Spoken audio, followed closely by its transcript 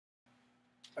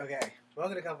Okay,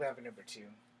 welcome to Comfort Habit number 2.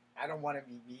 I Don't Want to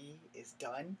Be Me is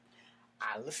done.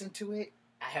 I listened to it.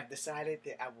 I have decided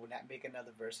that I will not make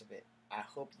another verse of it. I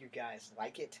hope you guys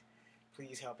like it.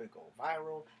 Please help it go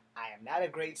viral. I am not a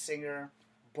great singer,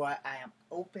 but I am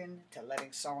open to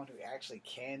letting someone who actually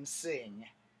can sing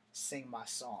my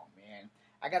song, man.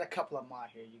 I got a couple of them on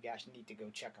here. You guys need to go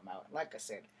check them out. Like I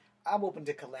said, I'm open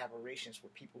to collaborations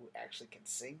with people who actually can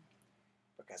sing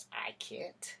because I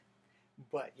can't.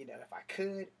 But, if I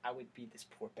could, I would be this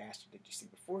poor bastard that you see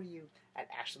before you. I'd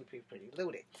actually be pretty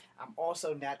loaded. I'm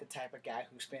also not the type of guy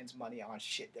who spends money on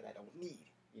shit that I don't need.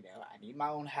 I need my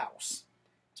own house.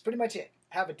 That's pretty much it.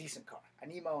 I have a decent car. I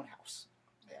need my own house.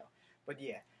 But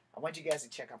yeah, I want you guys to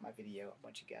check out my video. I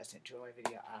want you guys to enjoy my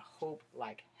video. I hope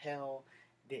like hell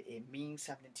that it means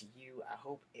something to you. I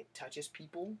hope it touches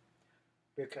people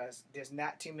because there's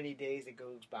not too many days that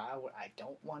goes by where I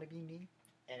don't want to be me.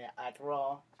 And after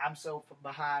all, I'm so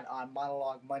behind on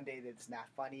Monologue Monday that it's not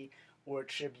funny, or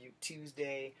Tribute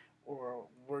Tuesday, or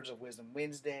Words of Wisdom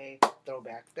Wednesday,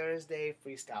 Throwback Thursday,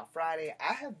 Freestyle Friday.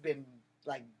 I have been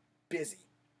like busy,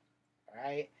 all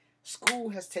right? School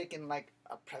has taken like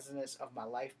a precedence of my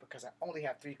life because I only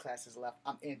have 3 classes left.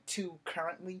 I'm in 2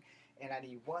 currently, and I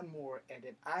need 1 more, and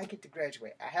then I get to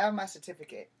graduate. I have my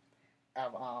certificate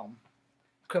of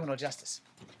criminal justice.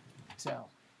 So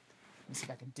let's see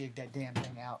if I can dig that damn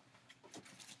thing out.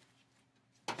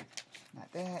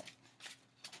 Not that.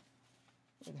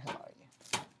 Where the hell are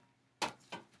you?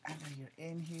 I know you're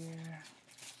in here.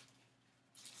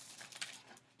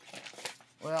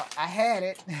 Well, I had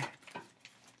it.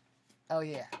 Oh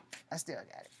yeah, I still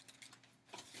got it.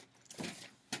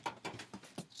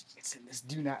 It's in this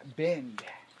Do Not Bend.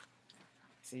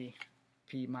 See?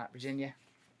 Piedmont, Virginia.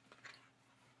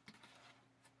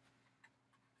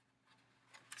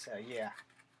 So yeah.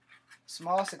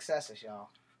 Small successes, y'all.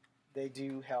 They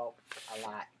do help a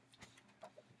lot.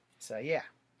 So yeah.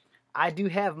 I do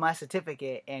have my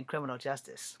certificate in criminal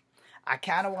justice. I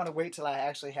kind of want to wait till I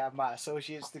actually have my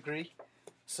associate's degree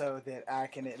so that I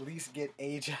can at least get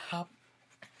a job.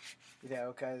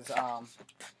 Because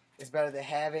it's better to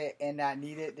have it and not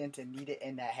need it than to need it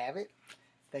and not have it.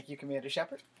 Thank you, Commander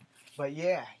Shepard. But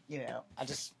yeah, I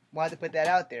just wanted to put that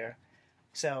out there.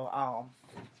 So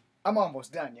I'm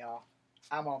almost done, y'all.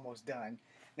 I'm almost done.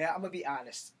 Now, I'm going to be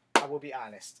honest. I will be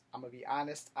honest. I'm going to be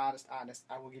honest.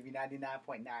 I will give you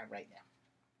 99.9 right now.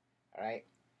 All right?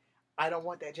 I don't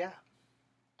want that job.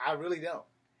 I really don't.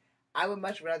 I would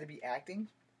much rather be acting,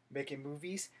 making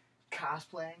movies,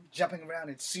 cosplaying, jumping around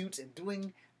in suits, and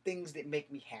doing things that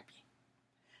make me happy.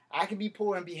 I can be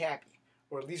poor and be happy,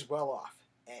 or at least well off,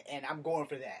 and I'm going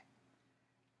for that.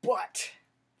 But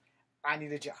I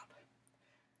need a job.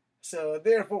 So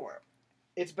therefore,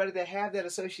 it's better to have that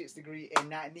associate's degree and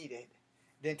not need it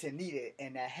than to need it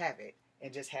and not have it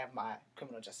and just have my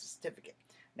criminal justice certificate.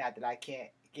 Not that I can't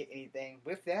get anything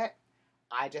with that.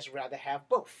 I just rather have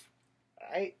both.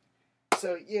 Alright?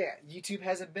 So yeah, YouTube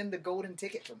hasn't been the golden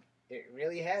ticket for me. It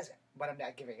really hasn't. But I'm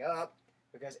not giving up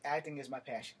because acting is my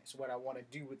passion. It's what I want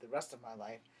to do with the rest of my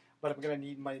life. But I'm going to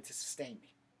need money to sustain me.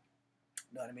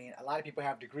 You know what I mean? A lot of people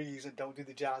have degrees and don't do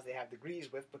the jobs they have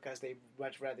degrees with because they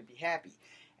much rather be happy.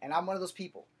 And I'm one of those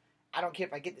people. I don't care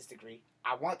if I get this degree.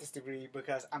 I want this degree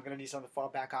because I'm going to need something to fall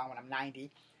back on when I'm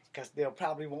 90 because there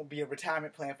probably won't be a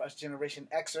retirement plan for us Generation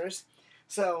Xers.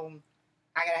 So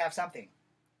I got to have something,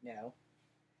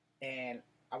 And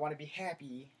I want to be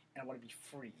happy and I want to be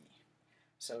free.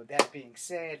 So that being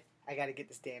said, I got to get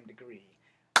this damn degree.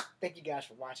 Thank you guys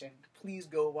for watching. Please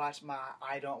go watch my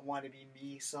I Don't Want to Be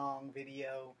Me song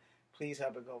video. Please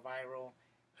help it go viral.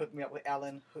 Hook me up with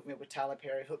Ellen. Hook me up with Tyler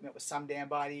Perry. Hook me up with some damn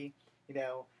body.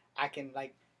 I can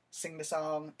sing the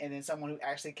song, and then someone who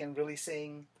actually can really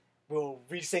sing will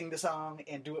re-sing the song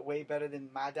and do it way better than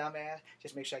my dumb ass.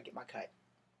 Just make sure I get my cut.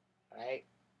 Alright?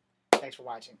 Thanks for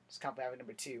watching. It's Comfort Habit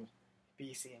number 2.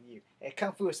 Be seeing you. And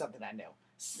Kung Fu is something I know.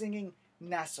 Singing,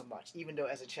 not so much. Even though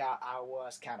as a child I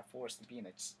was kind of forced to be in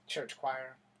a church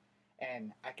choir.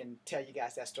 And I can tell you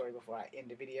guys that story before I end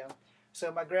the video.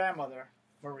 So my grandmother,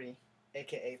 Marie,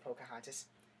 a.k.a. Pocahontas,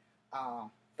 thought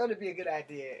it'd be a good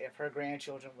idea if her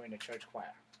grandchildren were in the church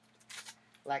choir.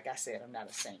 Like I said, I'm not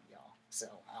a saint, y'all. So,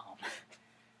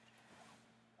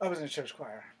 I was in the church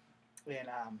choir. And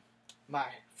my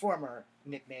former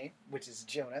nickname, which is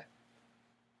Jonah,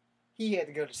 he had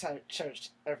to go to church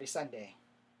every Sunday.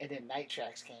 And then Night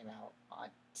Tracks came out on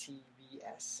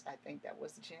TBS. I think that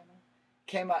was the channel.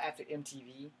 Came out after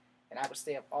MTV. And I would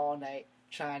stay up all night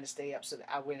trying to stay up so that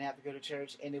I wouldn't have to go to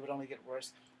church. And it would only get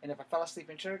worse. And if I fell asleep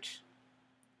in church,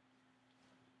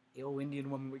 the old Indian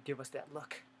woman would give us that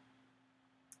look.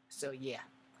 So yeah.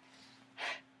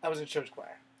 I was in church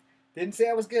choir. Didn't say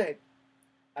I was good.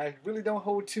 I really don't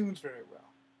hold tunes very well.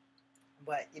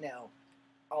 But, you know,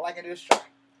 all I can do is try.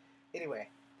 Anyway,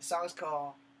 the song is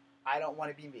called I Don't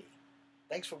Want to Be Me.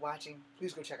 Thanks for watching.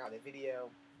 Please go check out the video.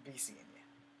 Be seeing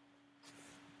you.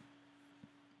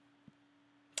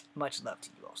 Much love to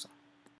you also.